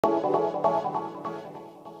What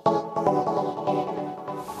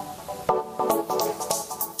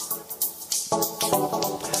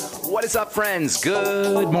is up, friends?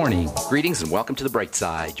 Good morning. Greetings and welcome to The Bright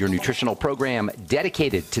Side, your nutritional program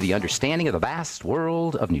dedicated to the understanding of the vast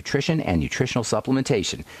world of nutrition and nutritional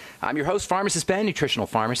supplementation. I'm your host, Pharmacist Ben, nutritional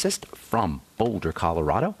pharmacist from Boulder,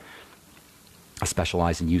 Colorado. I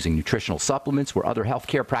specialize in using nutritional supplements where other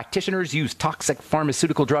healthcare practitioners use toxic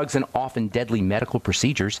pharmaceutical drugs and often deadly medical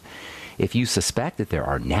procedures. If you suspect that there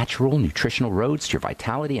are natural nutritional roads to your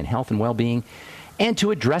vitality and health and well-being, and to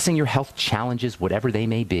addressing your health challenges, whatever they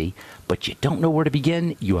may be, but you don't know where to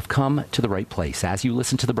begin, you have come to the right place. As you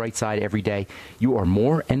listen to The Bright Side every day, you are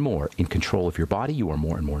more and more in control of your body, you are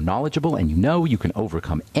more and more knowledgeable, and you know you can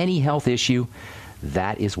overcome any health issue.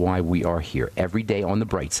 That is why we are here every day on The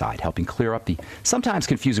Bright Side, helping clear up the sometimes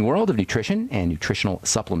confusing world of nutrition and nutritional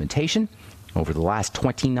supplementation. Over the last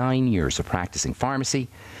 29 years of practicing pharmacy,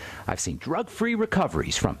 I've seen drug-free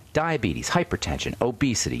recoveries from diabetes, hypertension,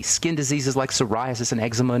 obesity, skin diseases like psoriasis and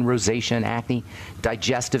eczema and rosacea and acne,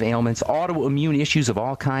 digestive ailments, autoimmune issues of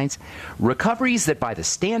all kinds, recoveries that by the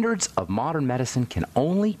standards of modern medicine can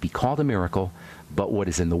only be called a miracle, but what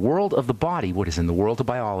is in the world of the body, what is in the world of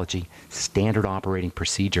biology, standard operating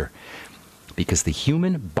procedure. Because the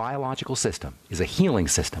human biological system is a healing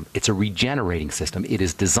system. It's a regenerating system. It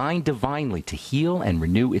is designed divinely to heal and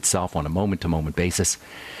renew itself on a moment-to-moment basis.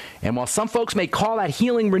 And while some folks may call that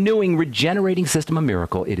healing, renewing, regenerating system a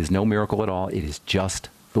miracle, it is no miracle at all. It is just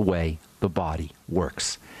the way the body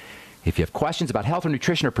works. If you have questions about health or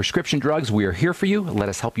nutrition or prescription drugs, we are here for you. Let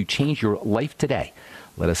us help you change your life today.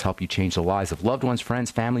 Let us help you change the lives of loved ones,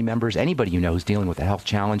 friends, family members, anybody you know who's dealing with a health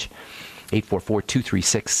challenge.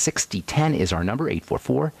 844-236-6010 is our number,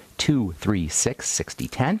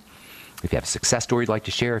 844-236-6010. If you have a success story you'd like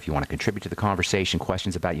to share, if you want to contribute to the conversation,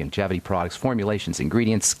 questions about longevity products, formulations,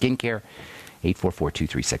 ingredients, skincare,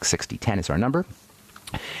 844-236-6010 is our number.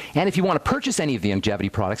 And if you want to purchase any of the longevity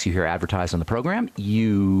products you hear advertised on the program,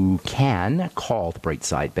 you can call the Bright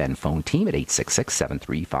Side Ben phone team at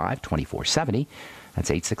 866-735-2470. That's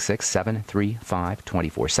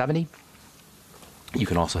 866-735-2470. You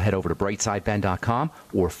can also head over to brightsideben.com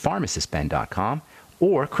or pharmacistben.com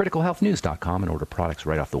or criticalhealthnews.com and order products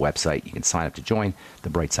right off the website. You can sign up to join the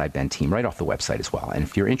Bright Side Ben team right off the website as well. And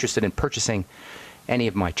if you're interested in purchasing any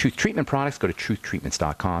of my Truth Treatment products, go to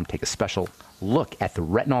truthtreatments.com. Take a special look at the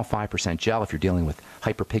retinol 5% gel if you're dealing with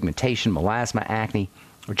hyperpigmentation, melasma, acne,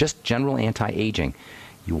 or just general anti-aging.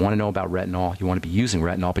 You want to know about retinol. You want to be using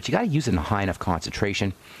retinol, but you got to use it in a high enough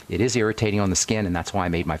concentration. It is irritating on the skin, and that's why I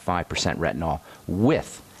made my 5% retinol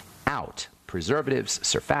without preservatives,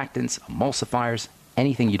 surfactants, emulsifiers,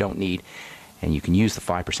 anything you don't need. And you can use the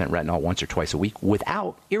 5% retinol once or twice a week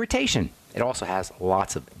without irritation. It also has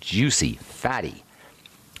lots of juicy, fatty,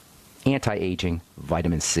 anti-aging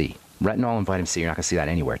vitamin C. Retinol and vitamin C, you're not going to see that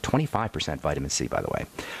anywhere. 25% vitamin C, by the way.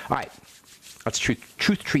 All right. That's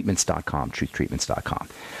truthtreatments.com, truthtreatments.com.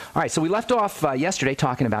 All right, so we left off yesterday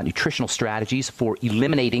talking about nutritional strategies for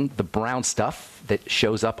eliminating the brown stuff that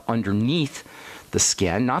shows up underneath the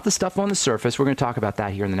skin, not the stuff on the surface. We're going to talk about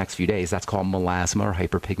that here in the next few days. That's called melasma or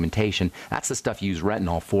hyperpigmentation. That's the stuff you use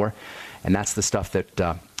retinol for, and that's the stuff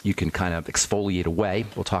that you can kind of exfoliate away.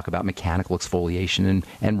 We'll talk about mechanical exfoliation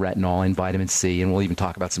and retinol and vitamin C, and we'll even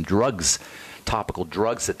talk about some drugs, topical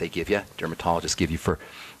drugs that they give you, dermatologists give you for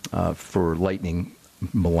lightening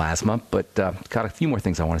melasma. But got a few more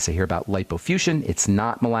things I want to say here about lipofusion. It's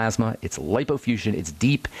not melasma. It's lipofusion. It's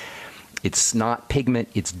deep. It's not pigment.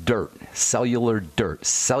 It's dirt, cellular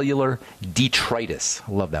detritus.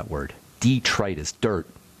 I love that word. Detritus, dirt,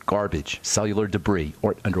 garbage, cellular debris.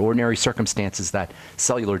 Or under ordinary circumstances, that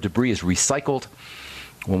cellular debris is recycled.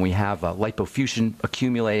 When we have lipofusion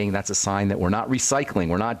accumulating, that's a sign that we're not recycling,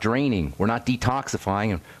 we're not draining, we're not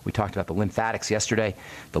detoxifying. And we talked about the lymphatics yesterday.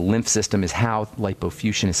 The lymph system is how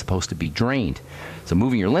lipofusion is supposed to be drained. So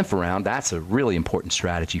moving your lymph around, that's a really important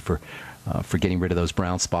strategy for getting rid of those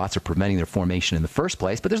brown spots or preventing their formation in the first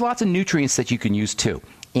place. But there's lots of nutrients that you can use too.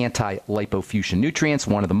 Anti-lipofusion nutrients,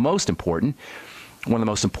 one of the most important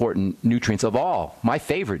nutrients of all, my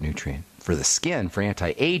favorite nutrient. For the skin, for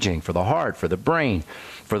anti-aging, for the heart, for the brain,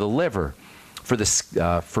 for the liver,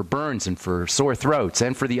 for burns and for sore throats,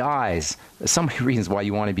 and for the eyes. There's so many reasons why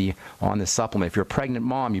you want to be on this supplement. If you're a pregnant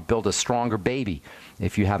mom, you build a stronger baby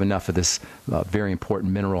if you have enough of this very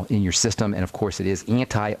important mineral in your system. And, of course, it is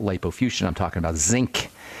anti-lipofusion. I'm talking about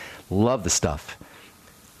zinc. Love the stuff.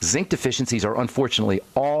 Zinc deficiencies are unfortunately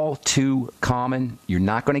all too common. You're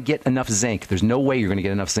not going to get enough zinc. There's no way you're going to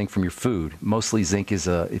get enough zinc from your food. Mostly zinc is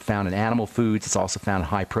found in animal foods. It's also found in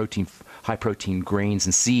high protein grains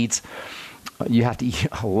and seeds. You have to eat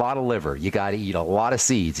a lot of liver. You got to eat a lot of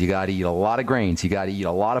seeds. You got to eat a lot of grains. You got to eat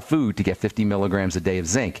a lot of food to get 50 milligrams a day of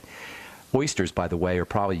zinc. Oysters, by the way, are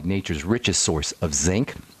probably nature's richest source of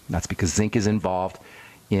zinc. That's because zinc is involved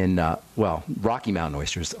in, Rocky Mountain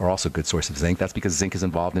oysters are also a good source of zinc. That's because zinc is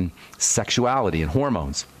involved in sexuality and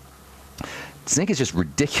hormones. Zinc is just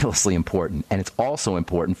ridiculously important, and it's also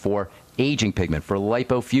important for aging pigment, for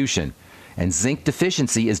lipofusion. And zinc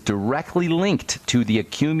deficiency is directly linked to the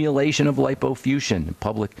accumulation of lipofusion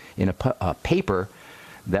in a paper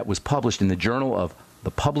that was published in the Journal of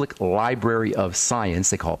the Public Library of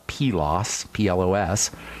Science. They call it PLOS,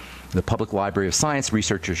 P-L-O-S. The Public Library of Science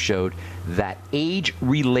researchers showed that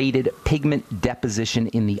age-related pigment deposition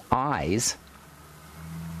in the eyes,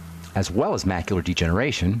 as well as macular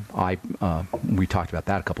degeneration. We talked about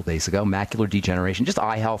that a couple days ago. Macular degeneration, just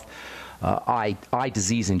eye health, eye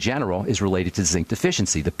disease in general is related to zinc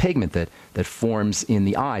deficiency. The pigment that forms in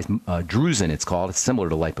the eyes, drusen it's called, it's similar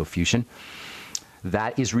to lipofusion.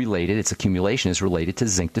 That is related, its accumulation is related to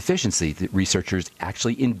zinc deficiency. The researchers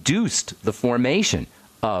actually induced the formation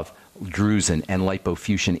of drusen and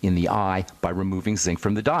lipofusion in the eye by removing zinc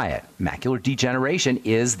from the diet. Macular degeneration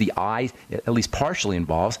is the eye, at least partially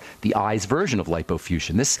involves the eye's version of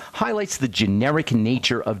lipofusion. This highlights the generic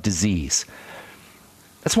nature of disease.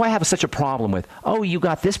 That's why I have such a problem with, you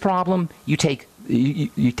got this problem, you take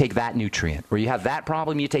that nutrient. Or you have that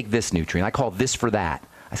problem, you take this nutrient. I call this for that.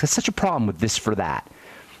 I got such a problem with this for that.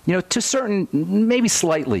 To certain, maybe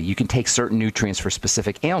slightly, you can take certain nutrients for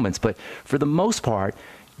specific ailments, but for the most part,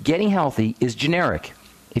 getting healthy is generic.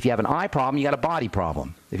 If you have an eye problem, you got a body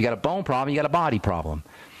problem. If you got a bone problem, you got a body problem.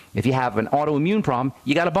 If you have an autoimmune problem,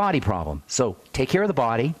 you got a body problem. So take care of the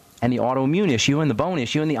body, and the autoimmune issue and the bone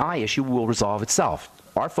issue and the eye issue will resolve itself.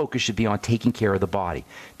 Our focus should be on taking care of the body.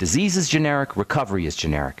 Disease is generic, recovery is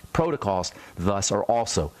generic. Protocols, thus, are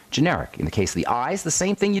also generic. In the case of the eyes, the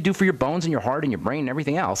same thing you do for your bones and your heart and your brain and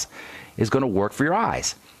everything else is going to work for your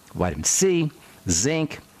eyes. Vitamin C,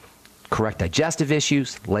 zinc, correct digestive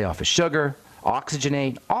issues, lay off of sugar,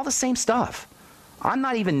 oxygenate, all the same stuff. I'm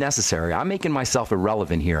not even necessary. I'm making myself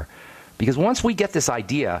irrelevant here. Because once we get this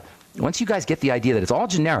idea, once you guys get the idea that it's all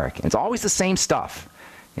generic, and it's always the same stuff,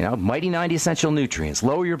 mighty 90 essential nutrients,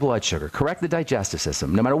 lower your blood sugar, correct the digestive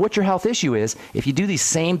system. No matter what your health issue is, if you do these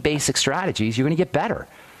same basic strategies, you're going to get better.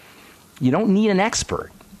 You don't need an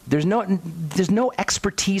expert. There's no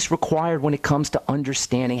expertise required when it comes to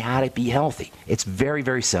understanding how to be healthy. It's very,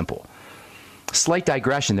 very simple. Slight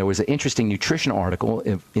digression, there was an interesting nutrition article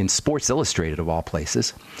in Sports Illustrated, of all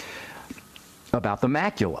places, about the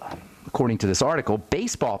macula. According to this article,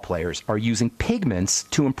 baseball players are using pigments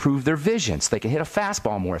to improve their vision so they can hit a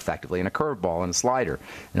fastball more effectively and a curveball and a slider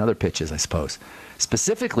and other pitches, I suppose.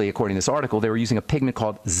 Specifically, according to this article, they were using a pigment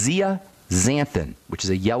called zeaxanthin, which is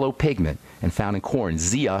a yellow pigment and found in corn.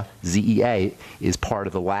 Zea, Z-E-A, is part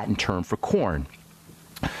of the Latin term for corn.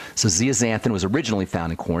 So zeaxanthin was originally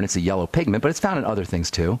found in corn. It's a yellow pigment, but it's found in other things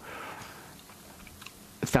too.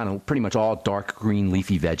 It's found in pretty much all dark green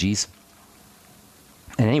leafy veggies.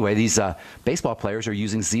 And anyway, these baseball players are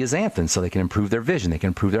using zeaxanthin so they can improve their vision, they can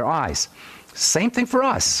improve their eyes. Same thing for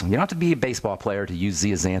us. You don't have to be a baseball player to use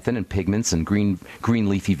zeaxanthin and pigments and green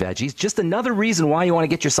leafy veggies. Just another reason why you want to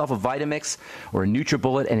get yourself a Vitamix or a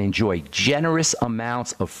NutriBullet and enjoy generous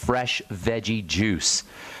amounts of fresh veggie juice.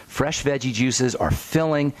 Fresh veggie juices are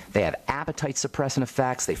filling. They have appetite suppressant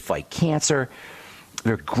effects. They fight cancer.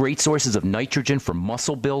 They're great sources of nitrogen for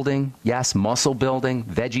muscle building. Yes, muscle building.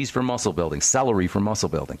 Veggies for muscle building. Celery for muscle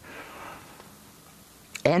building.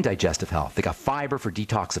 And digestive health. They got fiber for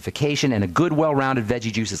detoxification, and a good, well-rounded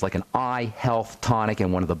veggie juice is like an eye health tonic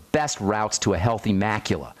and one of the best routes to a healthy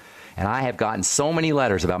macula. And I have gotten so many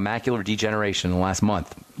letters about macular degeneration in the last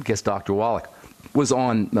month. I guess Dr. Wallach was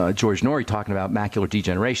on George Norrie talking about macular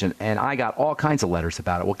degeneration, and I got all kinds of letters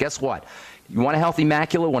about it. Well, guess what? You want a healthy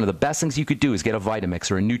macula? One of the best things you could do is get a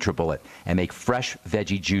Vitamix or a NutriBullet and make fresh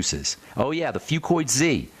veggie juices. Oh, yeah, the Fucoid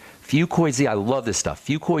Z. Fucoid Z, I love this stuff.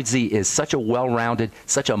 Fucoid Z is such a well-rounded,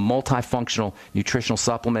 such a multifunctional nutritional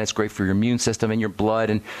supplement. It's great for your immune system and your blood,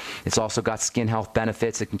 and it's also got skin health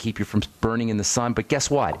benefits. It can keep you from burning in the sun. But guess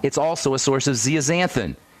what? It's also a source of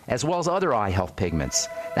zeaxanthin, as well as other eye health pigments.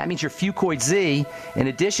 That means your Fucoid Z, in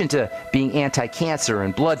addition to being anti-cancer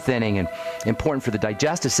and blood thinning and important for the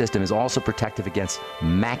digestive system, is also protective against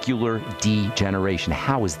macular degeneration.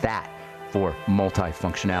 How is that for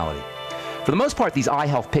multifunctionality? For the most part, these eye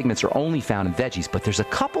health pigments are only found in veggies, but there's a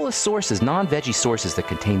couple of sources, non-veggie sources, that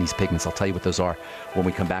contain these pigments. I'll tell you what those are when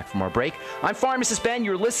we come back from our break. I'm Pharmacist Ben.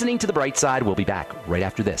 You're listening to The Bright Side. We'll be back right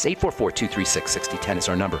after this. 844-236-6010 is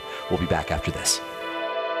our number. We'll be back after this.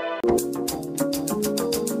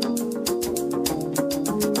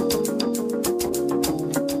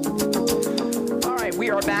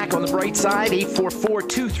 back on the bright side.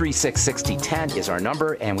 844-236-6010 is our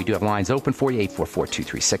number, and we do have lines open for you,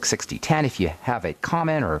 844-236-6010. If you have a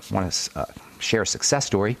comment or want to share a success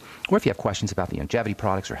story, or if you have questions about the longevity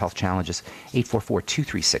products or health challenges,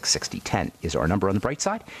 844-236-6010 is our number on the bright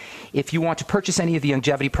side. If you want to purchase any of the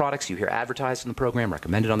longevity products you hear advertised in the program,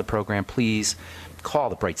 recommended on the program, please call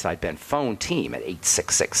the Brightside Ben phone team at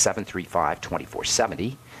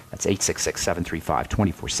 866-735-2470. That's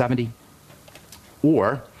 866-735-2470.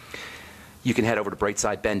 Or you can head over to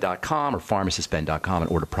brightsideben.com or pharmacistben.com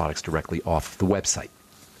and order products directly off the website.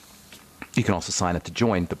 You can also sign up to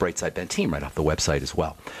join the Brightside Ben team right off the website as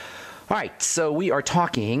well. All right, so we are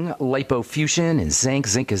talking lipofusion and zinc.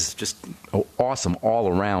 Zinc is just awesome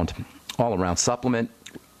all-around supplement.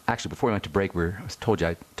 Actually, before we went to break, I told you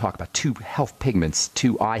I'd talk about two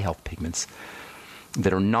eye health pigments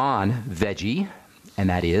that are non-veggie, and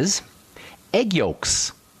that is egg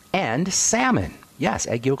yolks and salmon. Yes,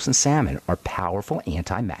 egg yolks and salmon are powerful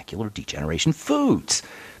anti-macular degeneration foods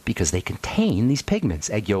because they contain these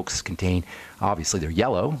pigments. Egg yolks contain, obviously, they're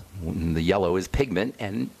yellow. The yellow is pigment,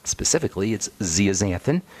 and specifically, it's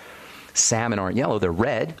zeaxanthin. Salmon aren't yellow, they're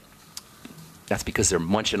red. That's because they're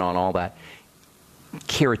munching on all that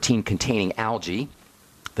carotene-containing algae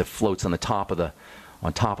that floats on top of the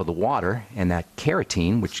water, and that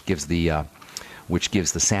carotene, which gives the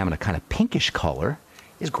salmon a kind of pinkish color,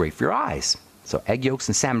 is great for your eyes. So egg yolks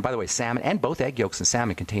and salmon, by the way, salmon and both egg yolks and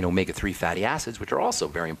salmon contain omega-3 fatty acids, which are also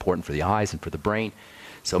very important for the eyes and for the brain.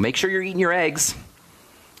 So make sure you're eating your eggs.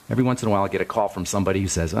 Every once in a while I get a call from somebody who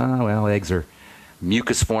says, oh, well, eggs are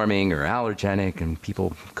mucus forming or allergenic, and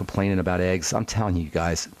people complaining about eggs. I'm telling you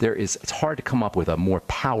guys, it's hard to come up with a more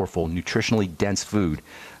powerful, nutritionally dense food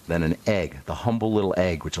than an egg, the humble little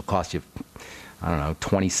egg, which will cost you,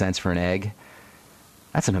 20 cents for an egg.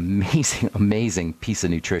 That's an amazing, amazing piece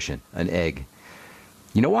of nutrition, an egg.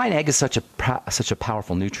 You know why an egg is such a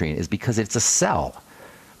powerful nutrient is because it's a cell.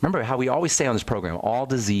 Remember how we always say on this program, all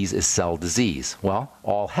disease is cell disease. Well,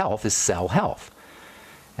 all health is cell health.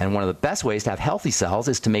 And one of the best ways to have healthy cells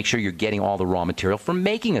is to make sure you're getting all the raw material for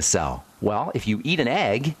making a cell. Well, if you eat an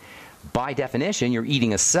egg, by definition, you're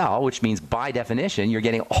eating a cell, which means by definition, you're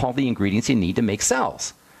getting all the ingredients you need to make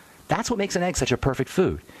cells. That's what makes an egg such a perfect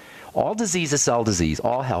food. All disease is cell disease.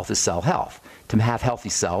 All health is cell health. To have healthy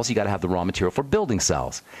cells, you got to have the raw material for building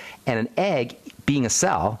cells. And an egg, being a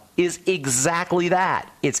cell, is exactly that.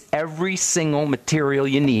 It's every single material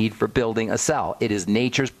you need for building a cell. It is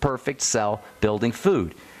nature's perfect cell-building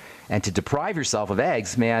food. And to deprive yourself of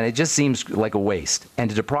eggs, man, it just seems like a waste. And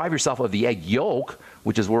to deprive yourself of the egg yolk,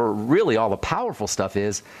 which is where really all the powerful stuff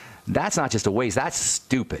is, that's not just a waste. That's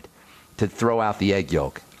stupid to throw out the egg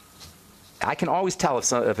yolk. I can always tell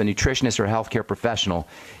if a nutritionist or a healthcare professional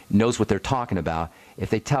knows what they're talking about if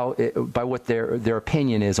they tell by what their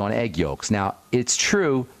opinion is on egg yolks. Now, it's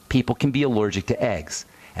true people can be allergic to eggs,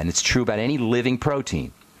 and it's true about any living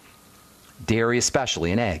protein, dairy especially,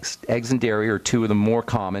 and eggs. Eggs and dairy are two of the more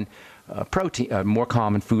common more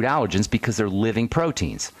common food allergens because they're living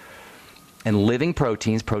proteins. And living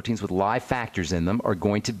proteins with live factors in them, are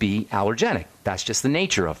going to be allergenic. That's just the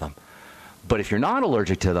nature of them. But if you're not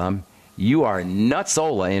allergic to them, you are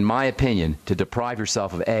nutsola, in my opinion, to deprive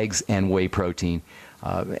yourself of eggs and whey protein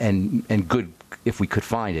and good, if we could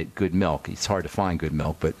find it, good milk. It's hard to find good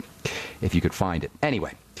milk, but if you could find it.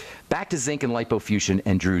 Anyway, back to zinc and lipofusion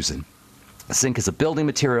and drusen. Zinc is a building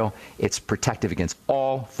material. It's protective against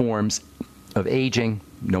all forms of aging,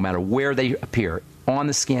 no matter where they appear, on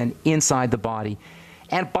the skin, inside the body.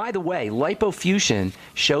 And by the way, lipofusion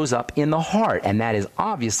shows up in the heart, and that is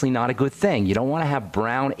obviously not a good thing. You don't want to have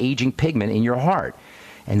brown aging pigment in your heart.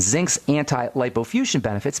 And zinc's anti-lipofusion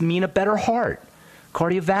benefits mean a better heart.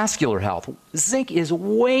 Cardiovascular health. Zinc is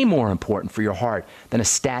way more important for your heart than a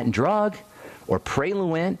statin drug or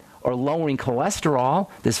Praluent or lowering cholesterol.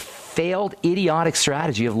 This failed idiotic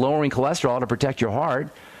strategy of lowering cholesterol to protect your heart,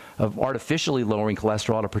 of artificially lowering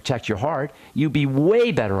cholesterol to protect your heart, you'd be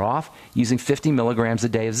way better off using 50 milligrams a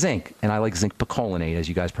day of zinc. And I like zinc picolinate, as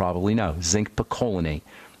you guys probably know, zinc picolinate.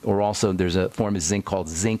 Or also there's a form of zinc called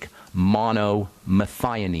zinc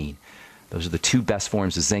monomethionine. Those are the two best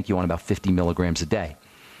forms of zinc. You want about 50 milligrams a day.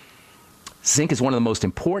 Zinc is one of the most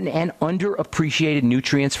important and underappreciated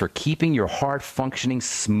nutrients for keeping your heart functioning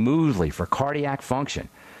smoothly, for cardiac function.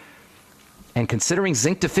 And considering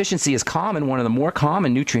zinc deficiency is common, one of the more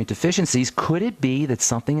common nutrient deficiencies, could it be that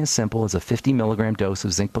something as simple as a 50 milligram dose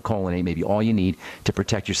of zinc picolinate may be all you need to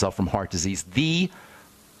protect yourself from heart disease, the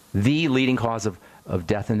leading cause of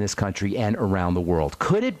death in this country and around the world?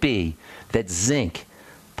 Could it be that zinc,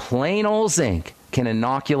 plain old zinc, can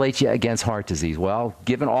inoculate you against heart disease? Well,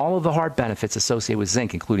 given all of the heart benefits associated with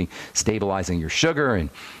zinc, including stabilizing your sugar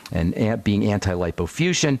and being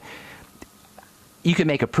anti-lipofuscin, you can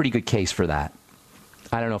make a pretty good case for that.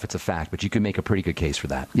 I don't know if it's a fact, but you can make a pretty good case for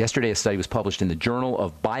that. Yesterday, a study was published in the Journal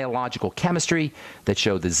of Biological Chemistry that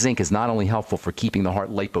showed that zinc is not only helpful for keeping the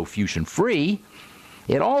heart lipofuscin-free,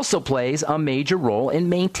 it also plays a major role in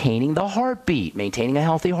maintaining the heartbeat, maintaining a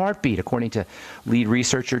healthy heartbeat. According to lead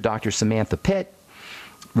researcher Dr. Samantha Pitt,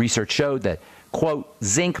 research showed that, quote,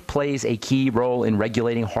 zinc plays a key role in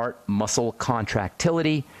regulating heart muscle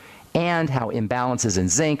contractility and how imbalances in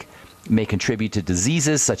zinc may contribute to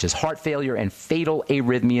diseases such as heart failure and fatal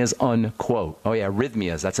arrhythmias, unquote. Oh yeah,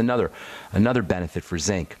 arrhythmias, that's another benefit for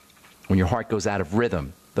zinc. When your heart goes out of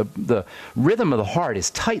rhythm, the rhythm of the heart is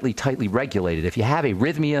tightly regulated. If you have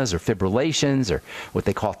arrhythmias or fibrillations or what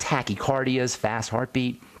they call tachycardias, fast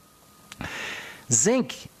heartbeat,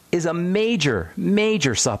 zinc is a major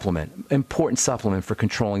supplement, important supplement for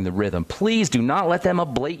controlling the rhythm. Please do not let them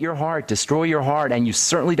ablate your heart, destroy your heart, and you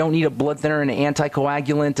certainly don't need a blood thinner and an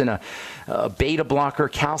anticoagulant and a beta blocker,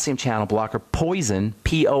 calcium channel blocker, poison,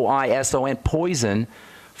 P-O-I-S-O-N, poison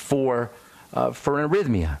for an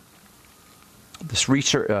arrhythmia. This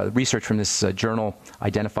research from this journal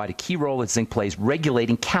identified a key role that zinc plays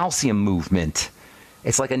regulating calcium movement.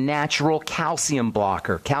 It's like a natural calcium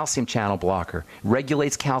blocker, calcium channel blocker.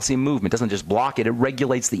 Regulates calcium movement. Doesn't just block it, it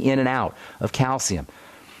regulates the in and out of calcium.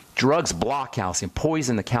 Drugs block calcium,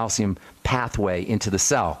 poison the calcium pathway into the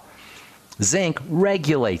cell. Zinc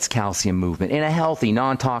regulates calcium movement in a healthy,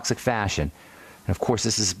 non-toxic fashion. And of course,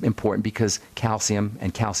 this is important because calcium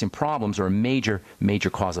and calcium problems are a major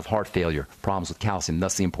cause of heart failure, problems with calcium.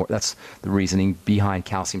 That's the reasoning behind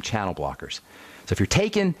calcium channel blockers. So if you're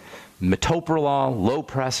taking metoprolol,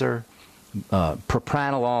 Lopressor,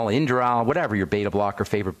 propranolol, Inderal, whatever your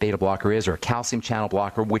favorite beta blocker is, or a calcium channel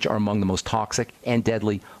blocker, which are among the most toxic and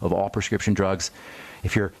deadly of all prescription drugs.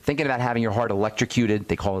 If you're thinking about having your heart electrocuted,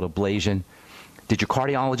 they call it ablation. Did your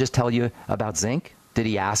cardiologist tell you about zinc? Did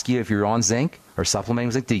he ask you if you're on zinc or supplementing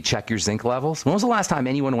with zinc? Did he check your zinc levels? When was the last time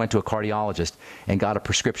anyone went to a cardiologist and got a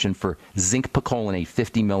prescription for zinc picolinate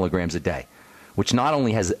 50 milligrams a day, which not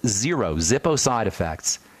only has zero Zippo side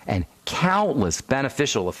effects and countless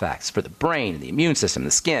beneficial effects for the brain, and the immune system,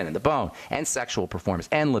 the skin, and the bone, and sexual performance,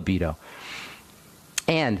 and libido,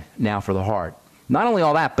 and now for the heart. Not only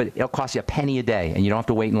all that, but it'll cost you a penny a day, and you don't have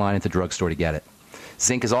to wait in line at the drugstore to get it.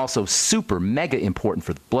 Zinc is also mega important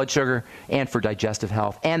for the blood sugar and for digestive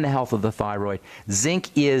health and the health of the thyroid. Zinc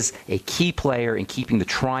is a key player in keeping the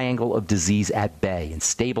triangle of disease at bay and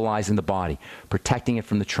stabilizing the body, protecting it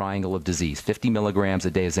from the triangle of disease. 50 milligrams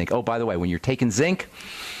a day of zinc. Oh, by the way, when you're taking zinc,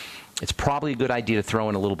 it's probably a good idea to throw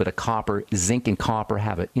in a little bit of copper. Zinc and copper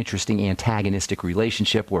have an interesting antagonistic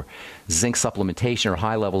relationship where zinc supplementation or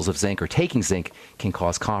high levels of zinc or taking zinc can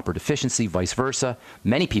cause copper deficiency, vice versa.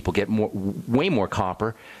 Many people get way more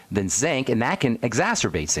copper than zinc, and that can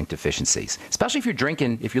exacerbate zinc deficiencies, especially if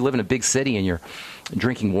you live in a big city and you're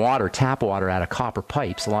drinking water, tap water out of copper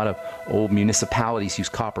pipes. A lot of old municipalities use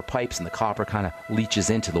copper pipes, and the copper kind of leaches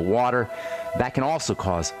into the water. That can also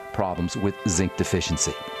cause problems with zinc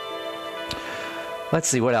deficiency. Let's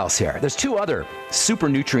see what else here. There's two other super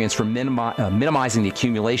nutrients for minimizing the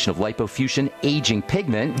accumulation of lipofuscin, aging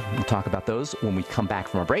pigment. We'll talk about those when we come back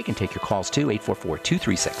from our break and take your calls too.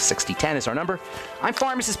 844-236-6010 is our number. I'm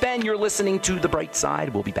Pharmacist Ben. You're listening to The Bright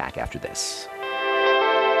Side. We'll be back after this.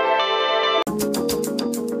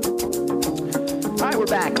 All right, we're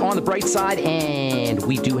back on The Bright Side, and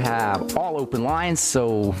we do have all open lines,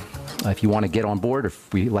 so if you want to get on board,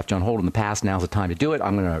 if we left you on hold in the past, now's the time to do it.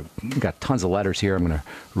 We've got tons of letters here. I'm going to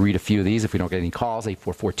read a few of these if we don't get any calls.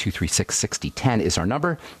 844-236-6010 is our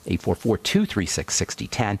number,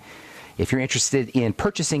 844-236-6010. If you're interested in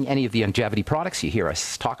purchasing any of the longevity products you hear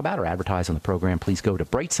us talk about or advertise on the program, please go to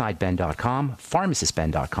brightsideben.com,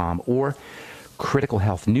 pharmacistben.com, or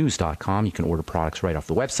criticalhealthnews.com. You can order products right off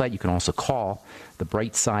the website. You can also call the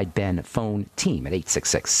Brightside Ben phone team at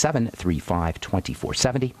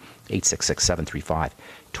 866-735-2470,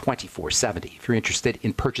 866-735-2470. If you're interested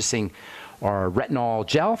in purchasing our retinol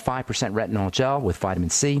gel, 5% retinol gel with vitamin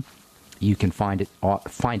C, you can find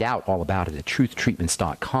out all about it at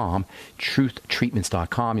truthtreatments.com,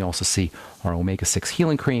 truthtreatments.com. You'll also see our omega-6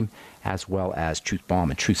 healing cream, as well as Truth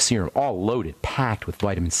Balm and Truth Serum, all loaded, packed with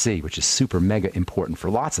vitamin C, which is mega important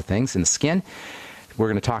for lots of things in the skin. We're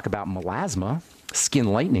going to talk about melasma, skin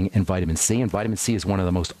lightening, and vitamin C. And vitamin C is one of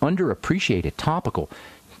the most underappreciated topical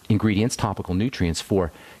ingredients, topical nutrients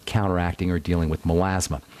for counteracting or dealing with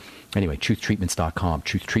melasma. Anyway, truthtreatments.com,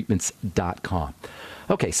 truthtreatments.com.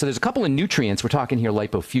 Okay, so there's a couple of nutrients. We're talking here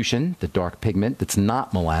lipofuscin, the dark pigment that's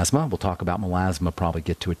not melasma. We'll talk about melasma, probably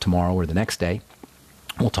get to it tomorrow or the next day.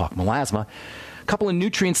 We'll talk melasma. A couple of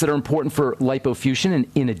nutrients that are important for lipofuscin, and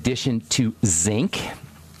in addition to zinc,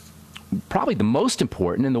 probably the most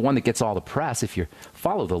important and the one that gets all the press if you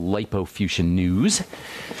follow the lipofuscin news,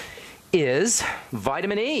 is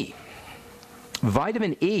vitamin E.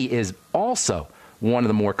 Vitamin E is also one of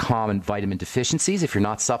the more common vitamin deficiencies. If you're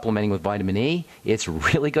not supplementing with vitamin E, it's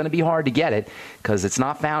really going to be hard to get it because it's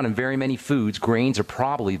not found in very many foods. Grains are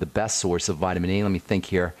probably the best source of vitamin E. Let me think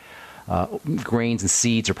here. Grains and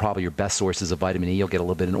seeds are probably your best sources of vitamin E. You'll get a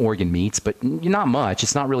little bit in organ meats, but not much.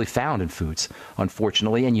 It's not really found in foods,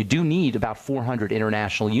 unfortunately. And you do need about 400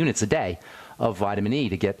 international units a day of vitamin E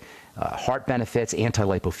to get heart benefits,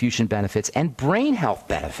 anti-lipofuscin benefits, and brain health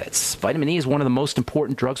benefits. Vitamin E is one of the most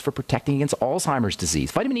important drugs for protecting against Alzheimer's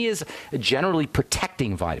disease. Vitamin E is a generally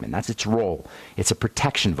protecting vitamin. That's its role. It's a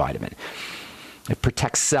protection vitamin. It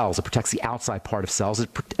protects cells. It protects the outside part of cells.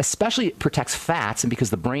 Especially it protects fats, and because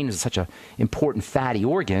the brain is such an important fatty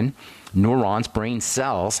organ, neurons, brain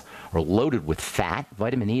cells, are loaded with fat.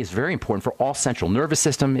 Vitamin E is very important for all central nervous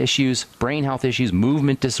system issues, brain health issues,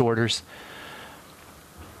 movement disorders.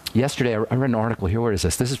 Yesterday, I read an article here. Where is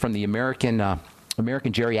this? This is from the American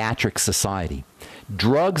Geriatric Society.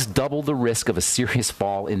 Drugs double the risk of a serious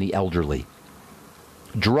fall in the elderly.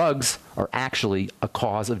 Drugs are actually a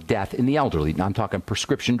cause of death in the elderly. Now, I'm talking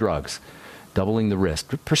prescription drugs, doubling the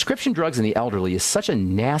risk. Prescription drugs in the elderly is such a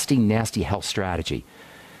nasty, nasty health strategy.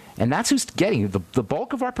 And that's who's getting the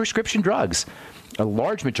bulk of our prescription drugs. A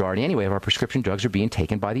large majority, anyway, of our prescription drugs are being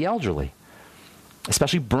taken by the elderly,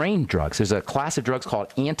 especially brain drugs. There's a class of drugs called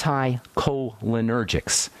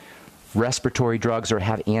anticholinergics. Respiratory drugs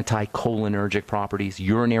have anticholinergic properties,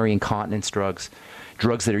 urinary incontinence drugs,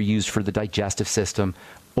 drugs that are used for the digestive system,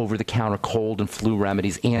 over-the-counter cold and flu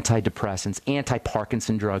remedies, antidepressants,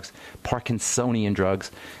 anti-Parkinson drugs, Parkinsonian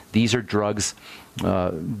drugs. These are drugs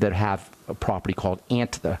that have a property called an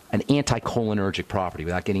anticholinergic property.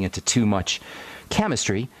 Without getting into too much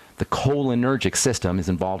chemistry, the cholinergic system is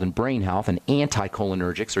involved in brain health, and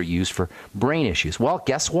anticholinergics are used for brain issues. Well,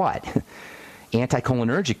 guess what?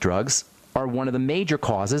 Anticholinergic drugs are one of the major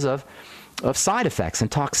causes of side effects and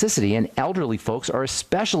toxicity, and elderly folks are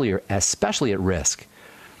especially at risk.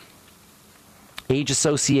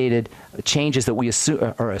 Age-associated changes that we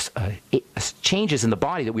assume, changes in the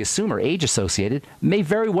body that we assume are age-associated, may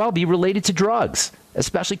very well be related to drugs,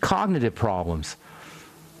 especially cognitive problems.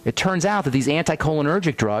 It turns out that these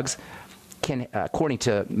anticholinergic drugs can, according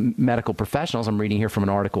to medical professionals, I'm reading here from an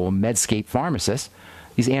article, Medscape Pharmacist,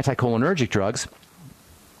 these anticholinergic drugs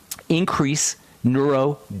increase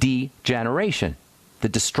neurodegeneration, the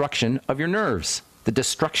destruction of your nerves, the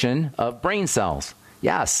destruction of brain cells.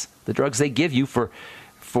 Yes, the drugs they give you for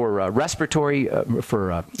respiratory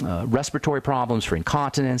problems, for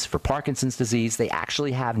incontinence, for Parkinson's disease, they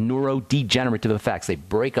actually have neurodegenerative effects. They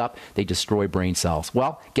break up, they destroy brain cells.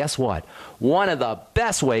 Well, guess what? One of the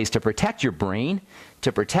best ways to protect your brain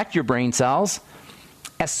cells,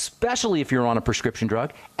 especially if you're on a prescription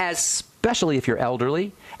drug, especially if you're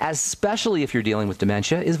elderly, especially if you're dealing with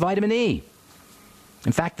dementia, is vitamin E.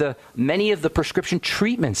 In fact, many of the prescription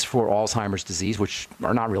treatments for Alzheimer's disease, which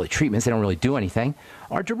are not really treatments, they don't really do anything,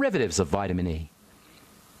 are derivatives of vitamin E.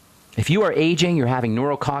 If you are aging, you're having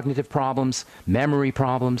neurocognitive problems, memory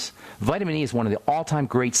problems, vitamin E is one of the all-time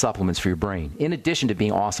great supplements for your brain. In addition to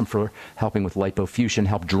being awesome for helping with lipofuscin,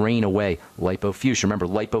 help drain away lipofuscin. Remember,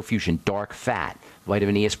 lipofuscin, dark fat.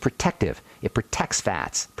 Vitamin E is protective. It protects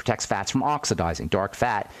fats from oxidizing. Dark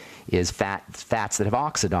fat is fats that have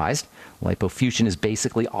oxidized. Lipofuscin is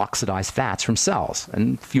basically oxidized fats from cells,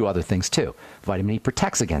 and a few other things too. Vitamin E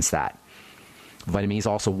protects against that. Vitamin E is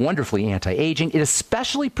also wonderfully anti-aging. It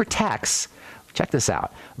especially protects, check this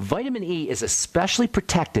out, vitamin E is especially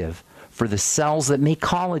protective for the cells that make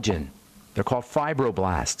collagen. They're called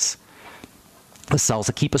fibroblasts. The cells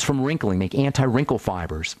that keep us from wrinkling, make anti-wrinkle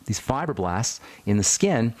fibers. These fibroblasts in the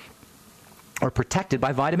skin are protected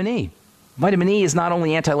by vitamin E. Vitamin E is not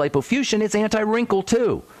only anti-lipofuscin, it's anti-wrinkle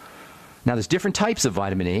too. Now, there's different types of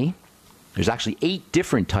vitamin E. There's actually 8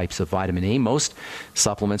 different types of vitamin E. Most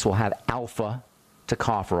supplements will have alpha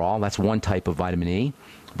tocopherol. That's one type of vitamin E.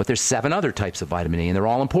 But there's 7 other types of vitamin E, and they're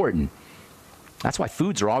all important. That's why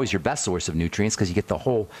foods are always your best source of nutrients, because you get the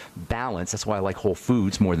whole balance. That's why I like whole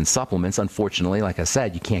foods more than supplements. Unfortunately, like I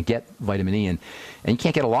said, you can't get vitamin E, and you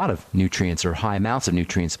can't get a lot of nutrients or high amounts of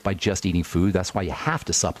nutrients by just eating food. That's why you have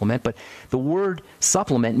to supplement. But the word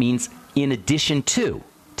supplement means in addition to.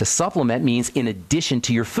 To supplement means in addition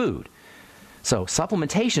to your food. So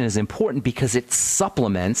supplementation is important because it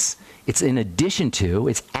supplements, it's in addition to,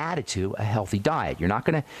 it's added to a healthy diet. You're not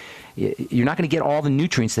going to get all the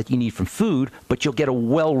nutrients that you need from food, but you'll get a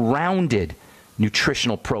well-rounded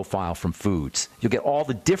nutritional profile from foods. You'll get all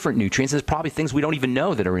the different nutrients. There's probably things we don't even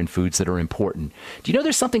know that are in foods that are important. Do you know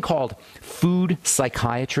there's something called food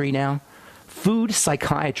psychiatry now? Food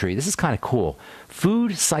psychiatry, this is kind of cool.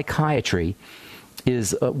 Food psychiatry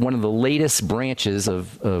is one of the latest branches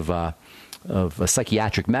of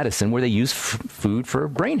psychiatric medicine where they use food for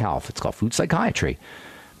brain health. It's called food psychiatry.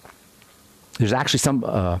 There's actually some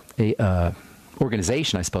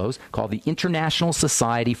organization, I suppose, called the International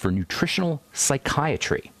Society for Nutritional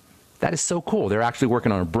Psychiatry. That is so cool. They're actually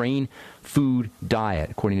working on a brain food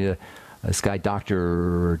diet. According to this guy,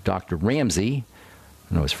 Dr. Ramsey, I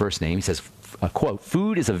don't know his first name, he says, quote,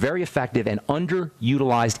 food is a very effective and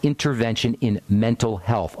underutilized intervention in mental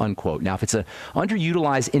health, unquote. Now, if it's an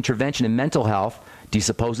underutilized intervention in mental health, do you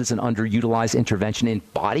suppose it's an underutilized intervention in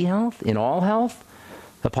body health, in all health?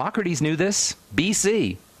 Hippocrates knew this.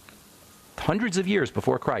 BC, hundreds of years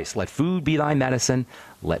before Christ. Let food be thy medicine.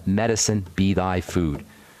 Let medicine be thy food.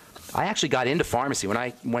 I actually got into pharmacy. When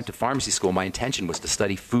I went to pharmacy school, my intention was to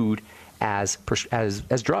study food as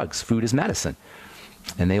drugs, food as medicine.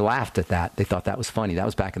 And they laughed at that. They thought that was funny. That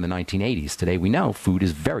was back in the 1980s. Today we know food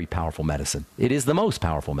is very powerful medicine. It is the most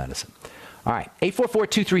powerful medicine. All right,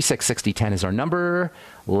 844-236-6010 is our number.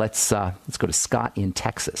 Let's go to Scott in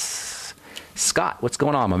Texas. Scott, what's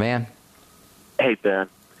going on, my man? Hey, Ben.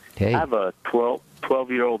 Hey. I have a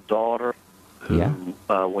 12-year-old daughter who,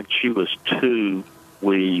 when she was 2,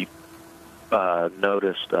 we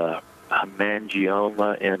noticed a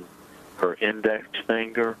hemangioma in her index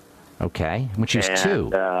finger. Okay. When she was 2?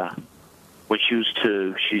 When she was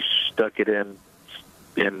 2, she stuck it into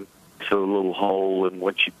a little hole, and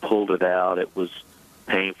when she pulled it out, it was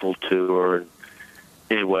painful to her. And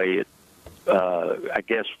anyway, it, I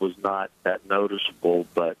guess, was not that noticeable,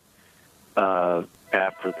 but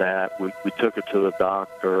after that, we took her to the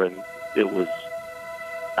doctor, and it was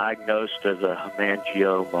diagnosed as a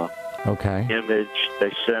hemangioma. Okay. Image.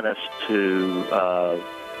 They sent us to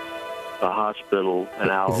the hospital an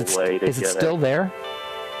hour away to get it. Is it still there?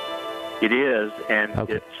 It is, and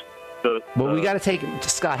okay. it's the... Well, we got to take...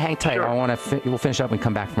 Scott, hang tight. Sure. I want to... We'll finish up and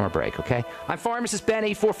come back from our break, okay? I'm Pharmacist Ben.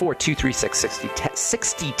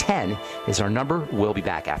 844-236-6010 is our number. We'll be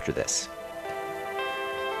back after this.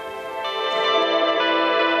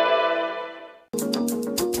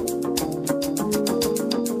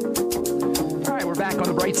 All right, we're back on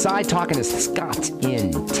the bright side talking to Scott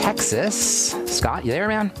in Texas. Scott, you there,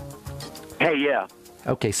 man? Hey, yeah.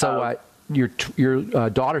 Okay, so your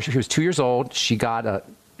daughter, she was 2 years old. She got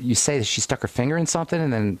you say that she stuck her finger in something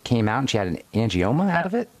and then came out and she had an angioma out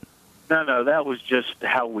of it? No, that was just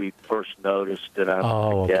how we first noticed it,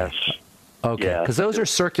 I guess. Okay, because those are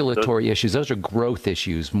circulatory issues. Those are growth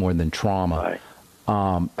issues more than trauma.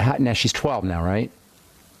 Right. Now, she's 12 now, right?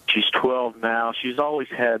 She's 12 now. She's always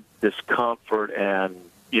had discomfort, and,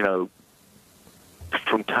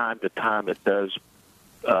 from time to time it does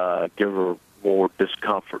give her more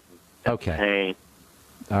discomfort and pain.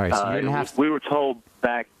 All right, so you didn't have we were told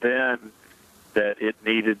back then that it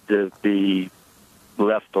needed to be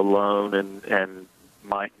left alone and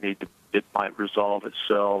it might resolve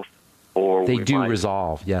itself. Or they do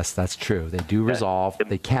resolve. Yes, that's true. They do resolve.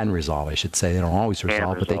 They can resolve, I should say. They don't always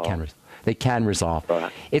resolve, but they can resolve.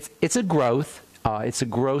 Right. It's a growth. It's a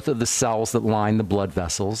growth of the cells that line the blood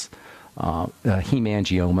vessels.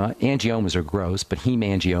 Hemangioma. Angiomas are gross, but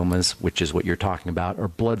hemangiomas, which is what you're talking about, are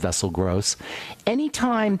blood vessel growths.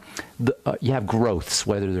 Anytime you have growths,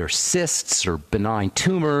 whether they're cysts or benign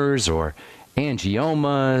tumors or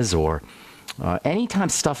angiomas or anytime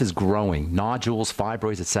stuff is growing, nodules,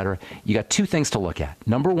 fibroids, etc., you got two things to look at.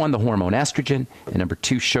 Number one, the hormone estrogen, and number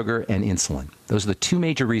two, sugar and insulin. Those are the two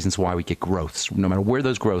major reasons why we get growths, no matter where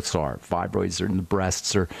those growths are, fibroids or in the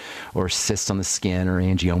breasts or cysts on the skin or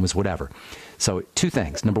angiomas, whatever. So two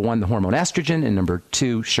things. Number one, the hormone estrogen, and number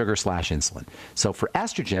two, sugar/insulin. So for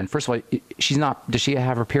estrogen, first of all, does she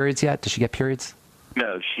have her periods yet? Does she get periods?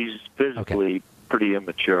 No, she's physically pretty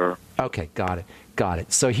immature. Okay, got it.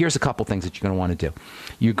 So here's a couple things that you're going to want to do.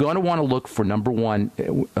 You're going to want to look for, number one,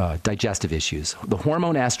 digestive issues. The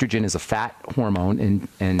hormone estrogen is a fat hormone,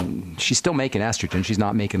 and she's still making estrogen. She's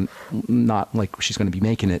not like she's going to be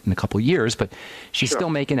making it in a couple of years, but she's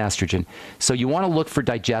still making estrogen. So you want to look for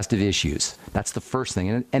digestive issues. That's the first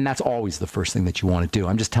thing, and that's always the first thing that you want to do.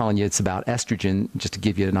 I'm just telling you it's about estrogen just to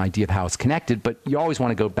give you an idea of how it's connected, but you always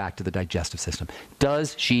want to go back to the digestive system.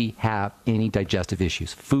 Does she have any digestive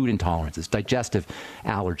issues? Food intolerance? intolerances, digestive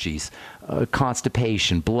allergies,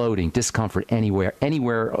 constipation, bloating, discomfort anywhere,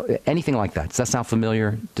 anything like that. Does that sound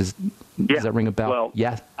familiar? Does that ring a bell? Well,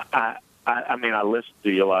 yes. I mean, I listen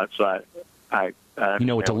to you a lot, so I you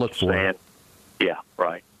know what to look for. Saying. Yeah,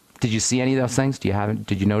 right. Did you see any of those things?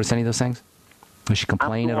 Did you notice any of those things? Does she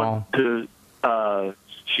complain at all?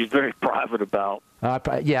 She's very private about.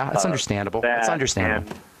 Yeah, it's understandable. It's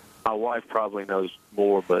understandable. And my wife probably knows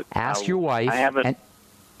more, but ask your wife. I haven't.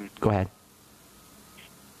 Go ahead.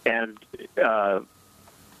 And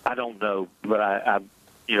I don't know, but I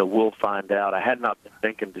we'll find out. I had not been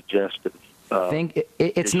thinking digestive.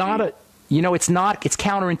 It's not a. It's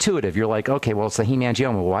counterintuitive. You're like, okay, well, it's a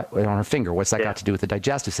hemangioma on her finger. What's that got to do with the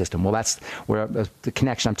digestive system? Well, that's where the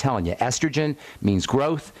connection I'm telling you. Estrogen means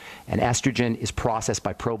growth, and estrogen is processed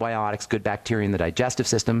by probiotics, good bacteria in the digestive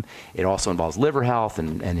system. It also involves liver health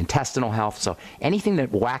and intestinal health. So anything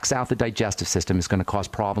that whacks out the digestive system is going to cause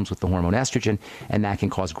problems with the hormone estrogen, and that can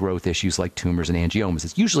cause growth issues like tumors and angiomas.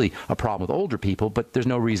 It's usually a problem with older people, but there's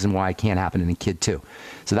no reason why it can't happen in a kid too.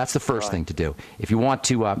 So that's the first thing to do. If you want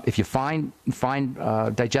to, if you find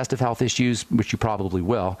digestive health issues, which you probably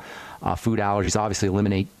will, food allergies, obviously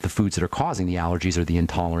eliminate the foods that are causing the allergies or the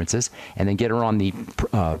intolerances, and then get her on the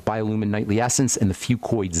Biolumin Nightly Essence and the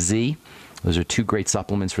Fucoid Z. Those are two great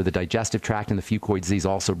supplements for the digestive tract, and the Fucoid Z is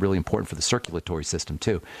also really important for the circulatory system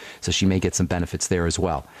too. So she may get some benefits there as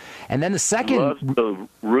well. And then the second... She loves the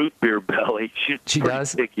root beer belly. She's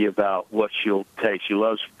pretty picky about what she'll take. She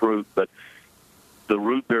loves fruit, but the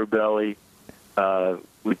root beer belly...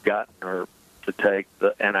 we've gotten her to take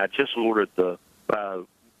and I just ordered the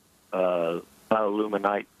Biolumin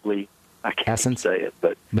Nightly. I can't say it,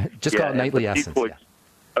 but just call it Nightly Essence.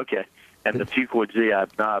 Okay, and the Fucoid Z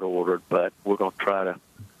I've not ordered, but we're going to try to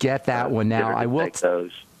get that one now. I will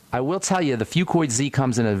tell you, the Fucoid Z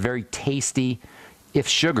comes in a very tasty, if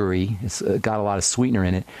sugary, it's got a lot of sweetener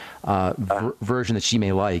in it, version that she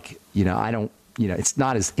may like. It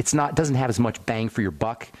doesn't have as much bang for your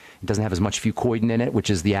buck. It doesn't have as much fucoidin in it,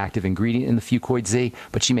 which is the active ingredient in the Fucoid Z,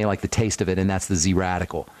 but she may like the taste of it, and that's the Z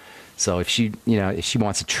Radical. So if she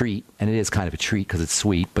wants a treat, and it is kind of a treat because it's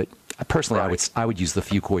sweet, but personally I would use the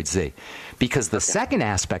Fucoid Z, because the second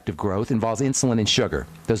aspect of growth involves insulin and sugar.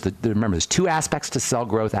 Remember, there's two aspects to cell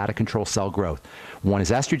growth, out of control cell growth. One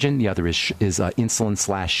is estrogen, the other is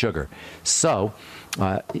insulin/sugar. So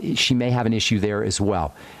she may have an issue there as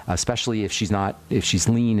well, especially if she's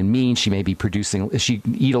lean and mean. She may be producing. She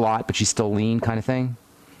eat a lot, but she's still lean, kind of thing.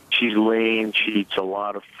 She's lean. She eats a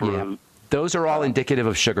lot of fruit. Yeah. Those are all indicative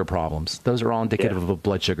of sugar problems. Those are all indicative of a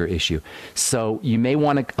blood sugar issue. So you may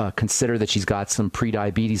want to consider that she's got some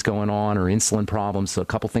prediabetes going on or insulin problems. So a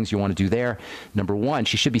couple things you want to do there. Number one,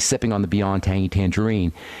 she should be sipping on the Beyond Tangy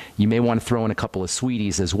Tangerine. You may want to throw in a couple of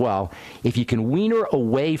sweeties as well. If you can wean her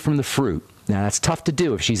away from the fruit, now, that's tough to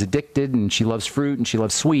do. If she's addicted and she loves fruit and she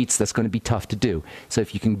loves sweets, that's going to be tough to do. So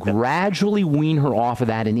if you can gradually wean her off of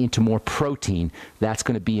that and into more protein, that's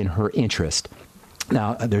going to be in her interest.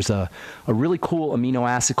 Now, there's a really cool amino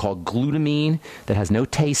acid called glutamine that has no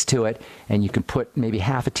taste to it, and you can put maybe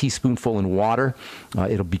half a teaspoonful in water.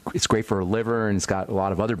 It's great for her liver, and it's got a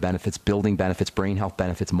lot of other benefits, building benefits, brain health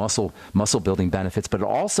benefits, muscle building benefits, but it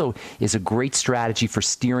also is a great strategy for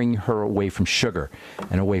steering her away from sugar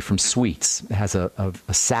and away from sweets. It has a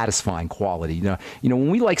satisfying quality. You know,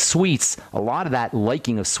 when we like sweets, a lot of that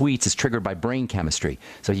liking of sweets is triggered by brain chemistry.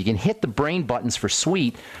 So you can hit the brain buttons for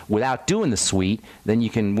sweet without doing the sweet, then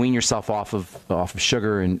you can wean yourself off of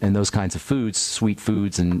sugar and those kinds of foods, sweet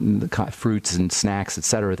foods and fruits and snacks,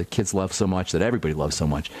 etc., that kids love so much, that everybody loves so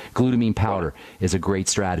much. Glutamine powder is a great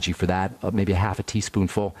strategy for that, maybe a half a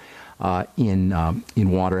teaspoonful in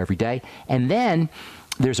water every day. And then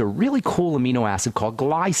there's a really cool amino acid called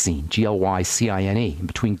glycine, Glycine.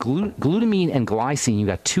 Between glutamine and glycine, you've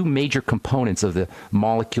got two major components of the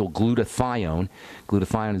molecule glutathione.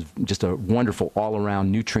 Glutathione is just a wonderful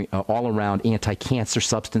all-around nutrient, all-around anti-cancer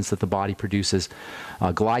substance that the body produces.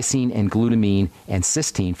 Glycine and glutamine and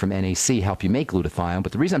cysteine from NAC help you make glutathione.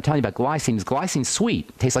 But the reason I'm telling you about glycine is glycine's sweet.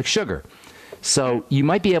 It tastes like sugar. So you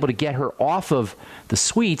might be able to get her off of the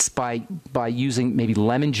sweets by using maybe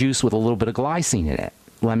lemon juice with a little bit of glycine in it.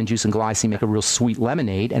 Lemon juice and glycine make a real sweet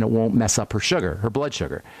lemonade, and it won't mess up her blood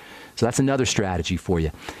sugar. So that's another strategy for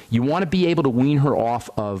you. You want to be able to wean her off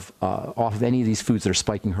of any of these foods that are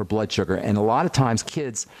spiking her blood sugar. And a lot of times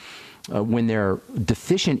kids when they're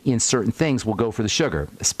deficient in certain things, will go for the sugar,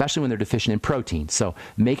 especially when they're deficient in protein. So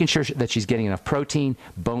making sure that she's getting enough protein.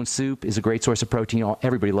 Bone soup is a great source of protein.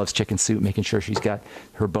 Everybody loves chicken soup. Making sure she's got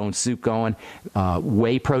her bone soup going.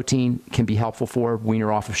 Whey protein can be helpful for her, wean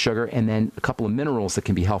her off of sugar. And then a couple of minerals that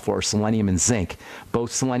can be helpful are selenium and zinc.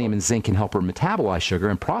 Both selenium and zinc can help her metabolize sugar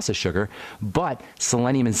and process sugar, but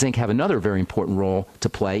selenium and zinc have another very important role to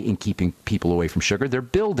play in keeping people away from sugar. They're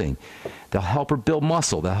building. They'll help her build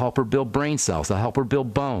muscle. They'll help her build brain cells. They'll help her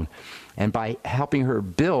build bone. And by helping her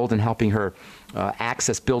build and helping her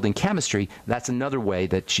access building chemistry, that's another way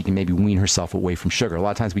that she can maybe wean herself away from sugar. A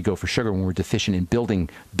lot of times we go for sugar when we're deficient in building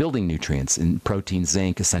nutrients, in protein,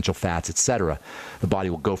 zinc, essential fats, etc. The body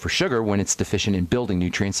will go for sugar when it's deficient in building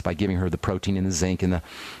nutrients. By giving her the protein and the zinc and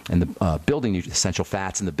the building essential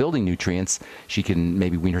fats and the building nutrients, she can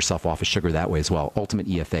maybe wean herself off of sugar that way as well. Ultimate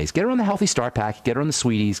EFAs. Get her on the Healthy Start Pack. Get her on the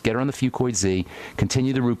Sweeties. Get her on the Fucoid Z.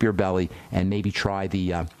 Continue the Root Beer Belly, and maybe try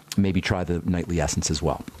the Nightly Essence as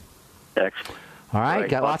well. Excellent. All right,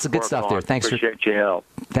 got lots of good stuff there. Thanks. Appreciate your help.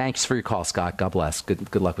 Thanks for your call, Scott. God bless.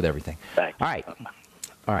 Good luck with everything. Thanks. All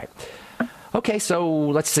right. Okay, so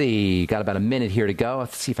let's see. Got about a minute here to go.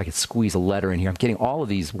 Let's see if I can squeeze a letter in here. I'm getting all of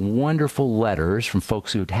these wonderful letters from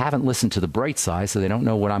folks who haven't listened to The Bright Side, so they don't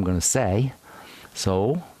know what I'm going to say.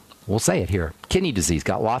 So we'll say it here. Kidney disease.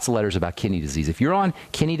 Got lots of letters about kidney disease. If you're on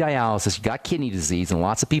kidney dialysis, you got kidney disease, and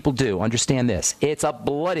lots of people do, understand this. It's a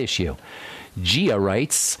blood issue. Gia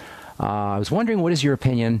writes, I was wondering, what is your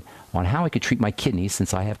opinion on how I could treat my kidneys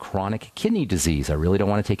since I have chronic kidney disease? I really don't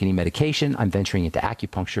want to take any medication. I'm venturing into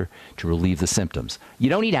acupuncture to relieve the symptoms. You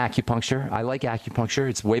don't need acupuncture. I like acupuncture.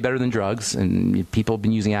 It's way better than drugs, and people have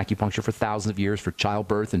been using acupuncture for thousands of years for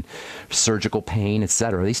childbirth and surgical pain,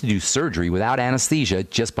 etc. They used to do surgery without anesthesia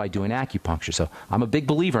just by doing acupuncture. So I'm a big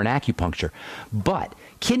believer in acupuncture. But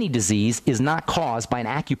kidney disease is not caused by an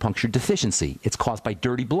acupuncture deficiency. It's caused by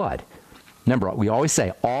dirty blood. Remember, we always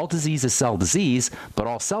say all disease is cell disease, but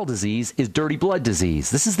all cell disease is dirty blood disease.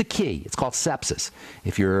 This is the key. It's called sepsis.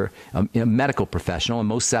 If you're a medical professional, and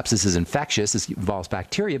most sepsis is infectious, it involves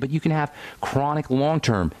bacteria, but you can have chronic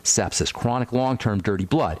long-term sepsis, chronic long-term dirty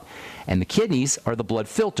blood. And the kidneys are the blood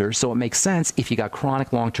filter, so it makes sense if you got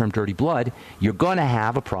chronic long-term dirty blood, you're going to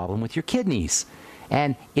have a problem with your kidneys.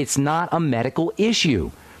 And it's not a medical issue.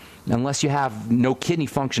 Unless you have no kidney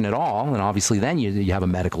function at all, and obviously then you have a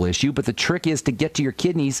medical issue. But the trick is to get to your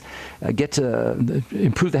kidneys,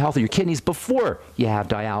 improve the health of your kidneys before you have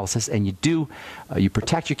dialysis. And you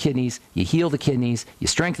protect your kidneys, you heal the kidneys, you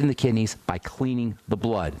strengthen the kidneys by cleaning the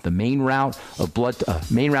blood. The main route of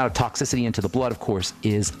toxicity into the blood, of course,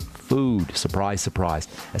 is food. Surprise, surprise,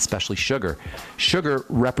 especially sugar. Sugar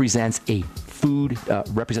represents a food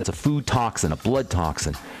toxin, a blood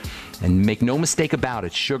toxin. And make no mistake about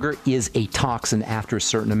it, sugar is a toxin after a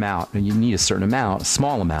certain amount. And you need a certain amount, a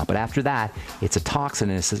small amount. But after that, it's a toxin,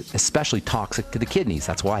 and it's especially toxic to the kidneys.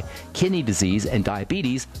 That's why kidney disease and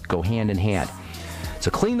diabetes go hand in hand. So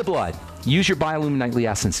clean the blood. Use your Biolumin Nightly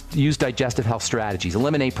Essence. Use digestive health strategies.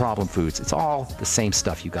 Eliminate problem foods. It's all the same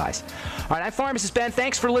stuff, you guys. All right, I'm Pharmacist Ben.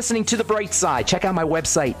 Thanks for listening to The Bright Side. Check out my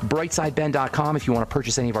website, brightsideben.com. If you want to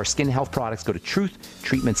purchase any of our skin health products, go to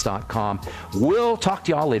truthtreatments.com. We'll talk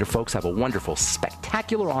to you all later, folks. Have a wonderful,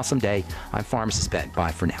 spectacular, awesome day. I'm Pharmacist Ben.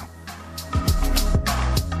 Bye for now.